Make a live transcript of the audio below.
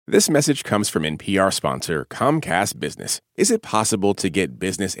This message comes from NPR sponsor Comcast Business. Is it possible to get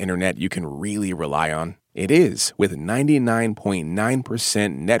business internet you can really rely on? It is, with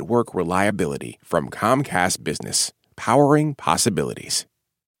 99.9% network reliability from Comcast Business, powering possibilities.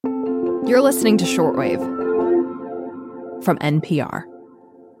 You're listening to Shortwave from NPR.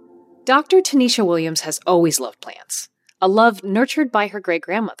 Dr. Tanisha Williams has always loved plants, a love nurtured by her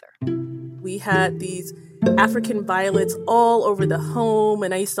great-grandmother. We had these African violets all over the home,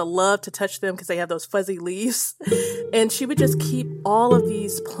 and I used to love to touch them because they have those fuzzy leaves. And she would just keep all of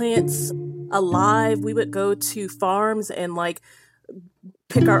these plants alive. We would go to farms and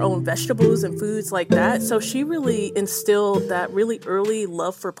pick our own vegetables and foods like that. So she really instilled that really early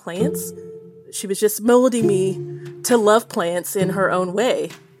love for plants. She was just molding me to love plants in her own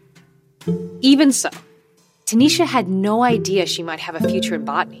way. Even so, Tanisha had no idea she might have a future in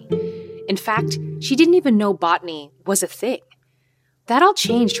botany. In fact, she didn't even know botany was a thing. That all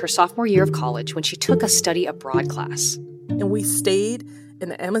changed her sophomore year of college when she took a study abroad class. And we stayed in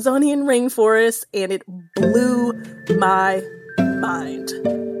the Amazonian rainforest, and it blew my mind.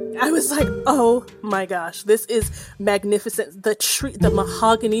 I was like, oh my gosh, this is magnificent. The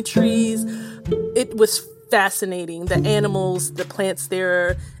mahogany trees, it was fascinating. The animals, the plants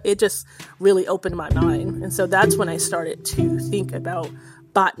there, it just really opened my mind. And so that's when I started to think about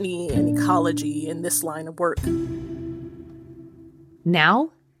botany and ecology in this line of work.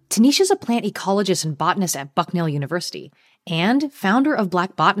 Now, Tanisha's a plant ecologist and botanist at Bucknell University and founder of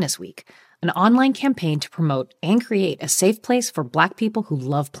Black Botanist Week, an online campaign to promote and create a safe place for Black people who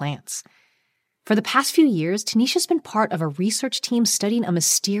love plants. For the past few years, Tanisha's been part of a research team studying a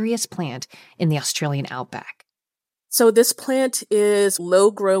mysterious plant in the Australian outback. So this plant is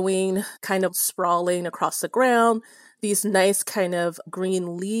low-growing, kind of sprawling across the ground, these nice kind of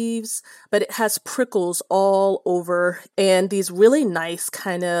green leaves, but it has prickles all over and these really nice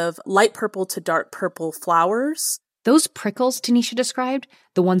kind of light purple to dark purple flowers. Those prickles Tanisha described,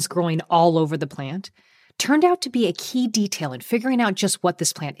 the ones growing all over the plant, turned out to be a key detail in figuring out just what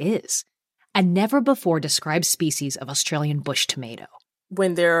this plant is, a never-before-described species of Australian bush tomato.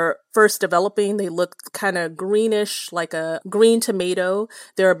 When they're first developing, they look kind of greenish, like a green tomato.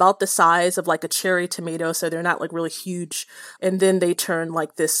 They're about the size of like a cherry tomato, so they're not really huge. And then they turn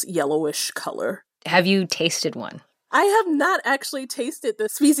like this yellowish color. Have you tasted one? I have not actually tasted the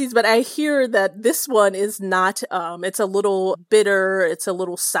species, but I hear that this one is not, it's a little bitter, it's a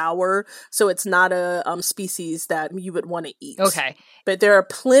little sour, so it's not a species that you would want to eat. Okay. But there are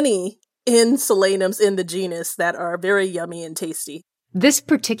plenty in Solanums in the genus that are very yummy and tasty. This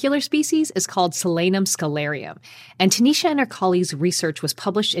particular species is called Solanum scalarium, and Tanisha and her colleagues' research was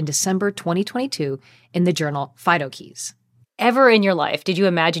published in December 2022 in the journal Phytokeys. Ever in your life, did you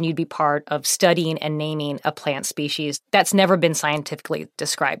imagine you'd be part of studying and naming a plant species that's never been scientifically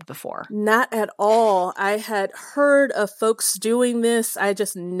described before? Not at all. I had heard of folks doing this. I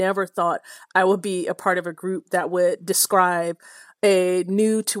just never thought I would be a part of a group that would describe a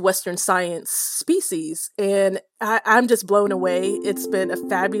new to Western science species. And I'm just blown away. It's been a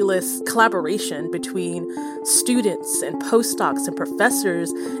fabulous collaboration between students and postdocs and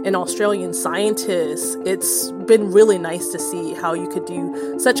professors and Australian scientists. It's been really nice to see how you could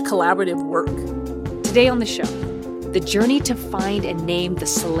do such collaborative work. Today on the show, the journey to find and name the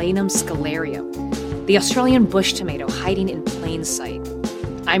Solanum scalarium, the Australian bush tomato hiding in plain sight.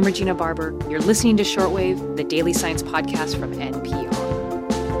 I'm Regina Barber. You're listening to Shortwave, the daily science podcast from NPR.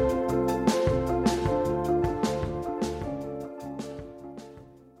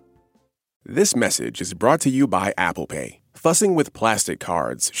 This message is brought to you by Apple Pay. Fussing with plastic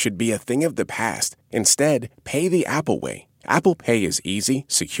cards should be a thing of the past. Instead, pay the Apple way. Apple Pay is easy,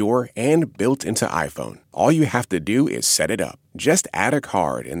 secure, and built into iPhone. All you have to do is set it up. Just add a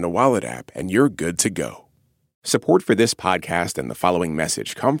card in the Wallet app and you're good to go. Support for this podcast and the following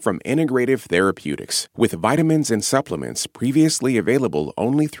message come from Integrative Therapeutics, with vitamins and supplements previously available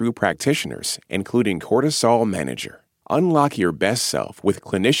only through practitioners, including Cortisol Manager. Unlock your best self with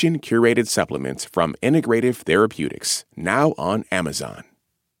clinician-curated supplements from Integrative Therapeutics, now on Amazon.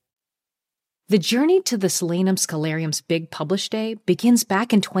 The journey to the Solanum scalarium's big publish day begins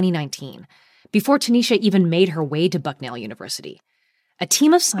back in 2019, before Tanisha even made her way to Bucknell University. A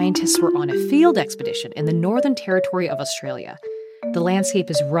team of scientists were on a field expedition in the Northern Territory of Australia. The landscape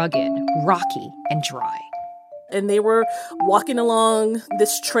is rugged, rocky, and dry. And they were walking along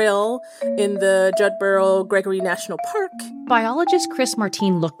this trail in the Judborough Gregory National Park. Biologist Chris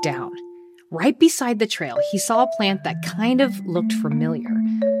Martin looked down. Right beside the trail, he saw a plant that kind of looked familiar,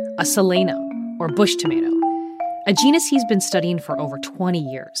 a solanum, or bush tomato. a genus he's been studying for over 20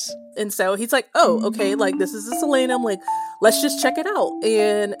 years. And so he's like, oh, okay, like this is a Solanum, like let's just check it out.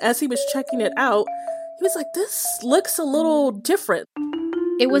 And as he was checking it out, he was like, this looks a little different.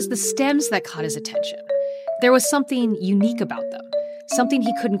 It was the stems that caught his attention. There was something unique about them, something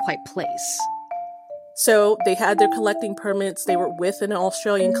he couldn't quite place. So they had their collecting permits. They were with an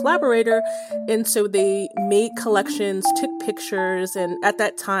Australian collaborator. And so they made collections, took pictures. And at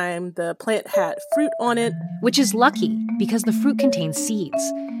that time, the plant had fruit on it. Which is lucky because the fruit contains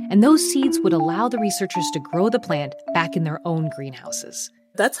seeds. And those seeds would allow the researchers to grow the plant back in their own greenhouses.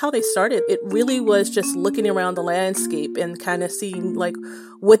 That's how they started. It really was just looking around the landscape and kind of seeing, like,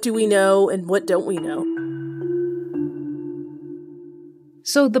 what do we know and what don't we know?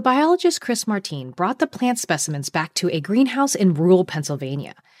 So the biologist Chris Martin brought the plant specimens back to a greenhouse in rural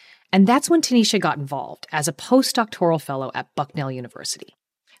Pennsylvania. And that's when Tanisha got involved as a postdoctoral fellow at Bucknell University.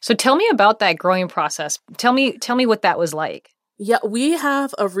 So tell me about that growing process. Tell me what that was like. Yeah, we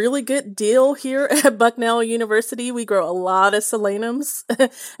have a really good deal here at Bucknell University. We grow a lot of Solanums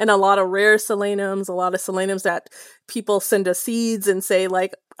and a lot of rare Solanums, a lot of Solanums that people send us seeds and say,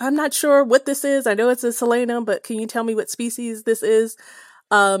 like, I'm not sure what this is. I know it's a Solanum, but can you tell me what species this is?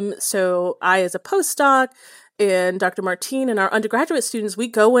 So I, as a postdoc, and Dr. Martin and our undergraduate students, we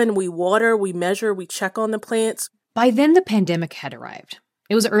go in, we water, we measure, we check on the plants. By then, the pandemic had arrived.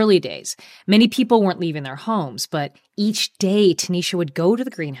 It was early days. Many people weren't leaving their homes, but each day Tanisha would go to the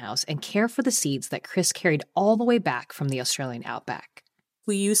greenhouse and care for the seeds that Chris carried all the way back from the Australian outback.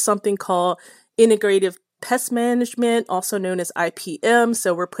 We use something called integrative pest management, also known as IPM.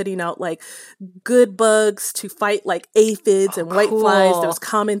 So we're putting out like good bugs to fight like aphids and whiteflies, those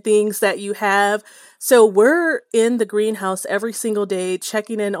common things that you have. So we're in the greenhouse every single day,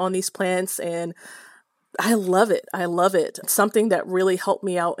 checking in on these plants, and I love it. I love it. Something that really helped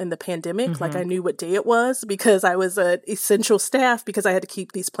me out in the pandemic. Like I knew what day it was because I was an essential staff because I had to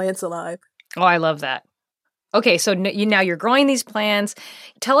keep these plants alive. Oh, I love that. Okay, so now you're growing these plants.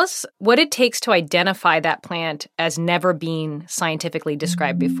 Tell us what it takes to identify that plant as never being scientifically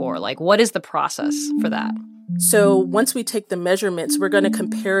described before. Like, what is the process for that? So once we take the measurements, we're going to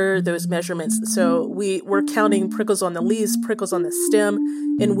compare those measurements. So we're counting prickles on the leaves, prickles on the stem,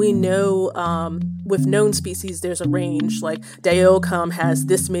 and we know with known species, there's a range. Like Diocum has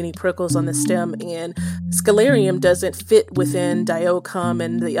this many prickles on the stem, and Scalarium doesn't fit within Diocum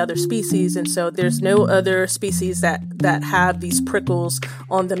and the other species. And so there's no other species that have these prickles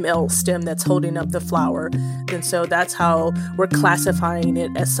on the male stem that's holding up the flower. And so that's how we're classifying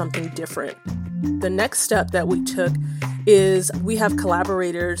it as something different. The next step that we took is we have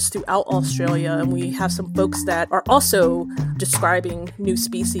collaborators throughout Australia, and we have some folks that are also describing new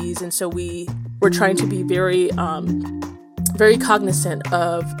species. And so we're trying to be very cognizant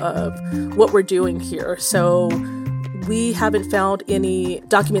of what we're doing here. So we haven't found any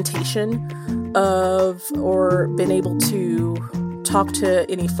documentation of or been able to talk to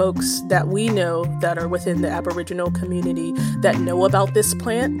any folks that we know that are within the Aboriginal community that know about this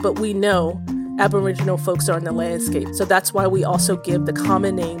plant, but we know Aboriginal folks are in the landscape. So that's why we also give the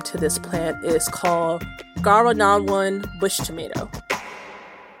common name to this plant is called Garrawanwan bush tomato.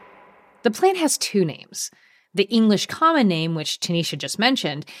 The plant has two names, the English common name, which Tanisha just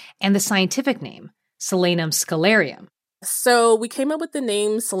mentioned, and the scientific name, Solanum scalarium. So we came up with the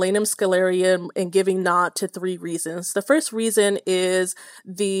name Solanum scalarium and giving nod to three reasons. The first reason is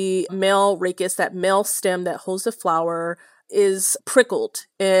the male rachis, that male stem that holds the flower, is prickled,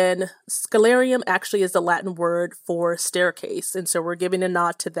 and scalarium actually is the Latin word for staircase, and so we're giving a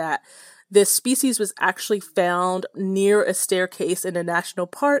nod to that. This species was actually found near a staircase in a national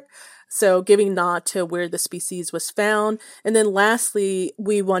park, so giving nod to where the species was found. And then lastly,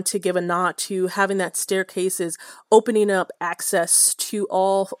 we want to give a nod to having that staircase is opening up access to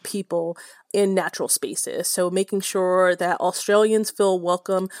all people in natural spaces. So making sure that Australians feel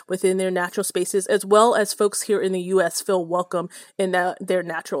welcome within their natural spaces, as well as folks here in the U.S. feel welcome in their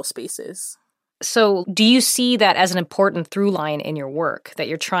natural spaces. So do you see that as an important through line in your work, that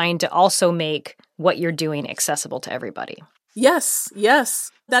you're trying to also make what you're doing accessible to everybody? Yes.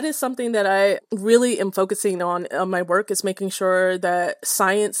 That is something that I really am focusing on my work, is making sure that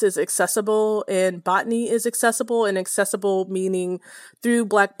science is accessible and botany is accessible, and accessible meaning through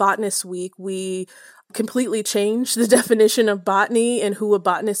Black Botanist Week, we completely changed the definition of botany and who a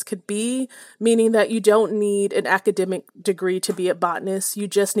botanist could be, meaning that you don't need an academic degree to be a botanist. You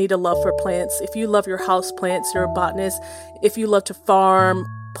just need a love for plants. If you love your house plants, you're a botanist. If you love to farm,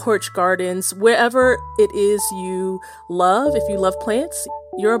 porch gardens, wherever it is you love, if you love plants,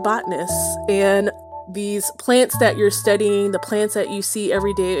 you're a botanist. And these plants that you're studying, the plants that you see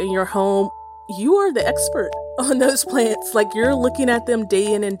every day in your home, you are the expert on those plants. Like, you're looking at them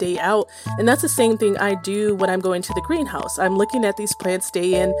day in and day out. And that's the same thing I do when I'm going to the greenhouse. I'm looking at these plants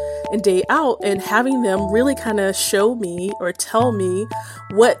day in and day out and having them really kind of show me or tell me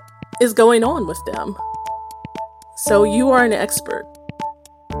what is going on with them. So you are an expert.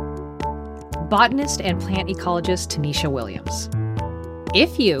 Botanist and plant ecologist Tanisha Williams.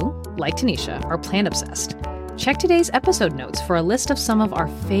 If you, like Tanisha, are plant obsessed, check today's episode notes for a list of some of our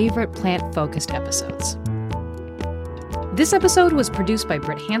favorite plant-focused episodes. This episode was produced by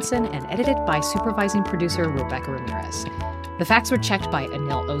Britt Hansen and edited by supervising producer Rebecca Ramirez. The facts were checked by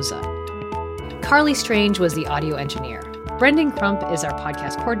Anil Oza. Carly Strange was the audio engineer. Brendan Crump is our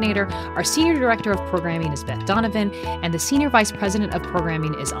podcast coordinator. Our senior director of programming is Beth Donovan, and the senior vice president of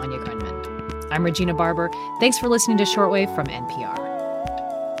programming is Anya Grenman. I'm Regina Barber. Thanks for listening to Shortwave from NPR.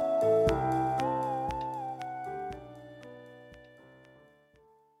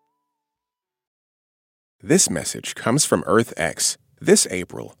 This message comes from EarthX. This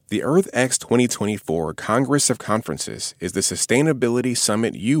April, the EarthX 2024 Congress of Conferences is the sustainability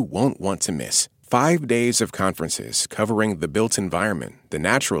summit you won't want to miss. 5 days of conferences covering the built environment, the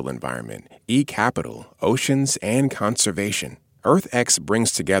natural environment, e-capital, oceans, and conservation. EarthX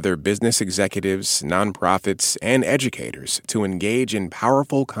brings together business executives, nonprofits, and educators to engage in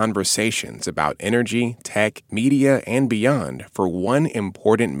powerful conversations about energy, tech, media, and beyond for one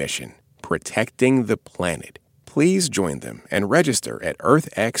important mission: protecting the planet. Please join them and register at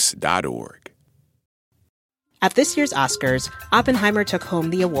earthx.org. At this year's Oscars, Oppenheimer took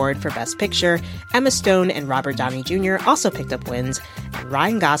home the award for Best Picture, Emma Stone and Robert Downey Jr. also picked up wins, and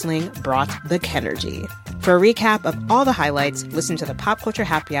Ryan Gosling brought the Kenergy. For a recap of all the highlights, listen to the Pop Culture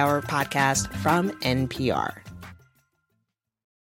Happy Hour podcast from NPR.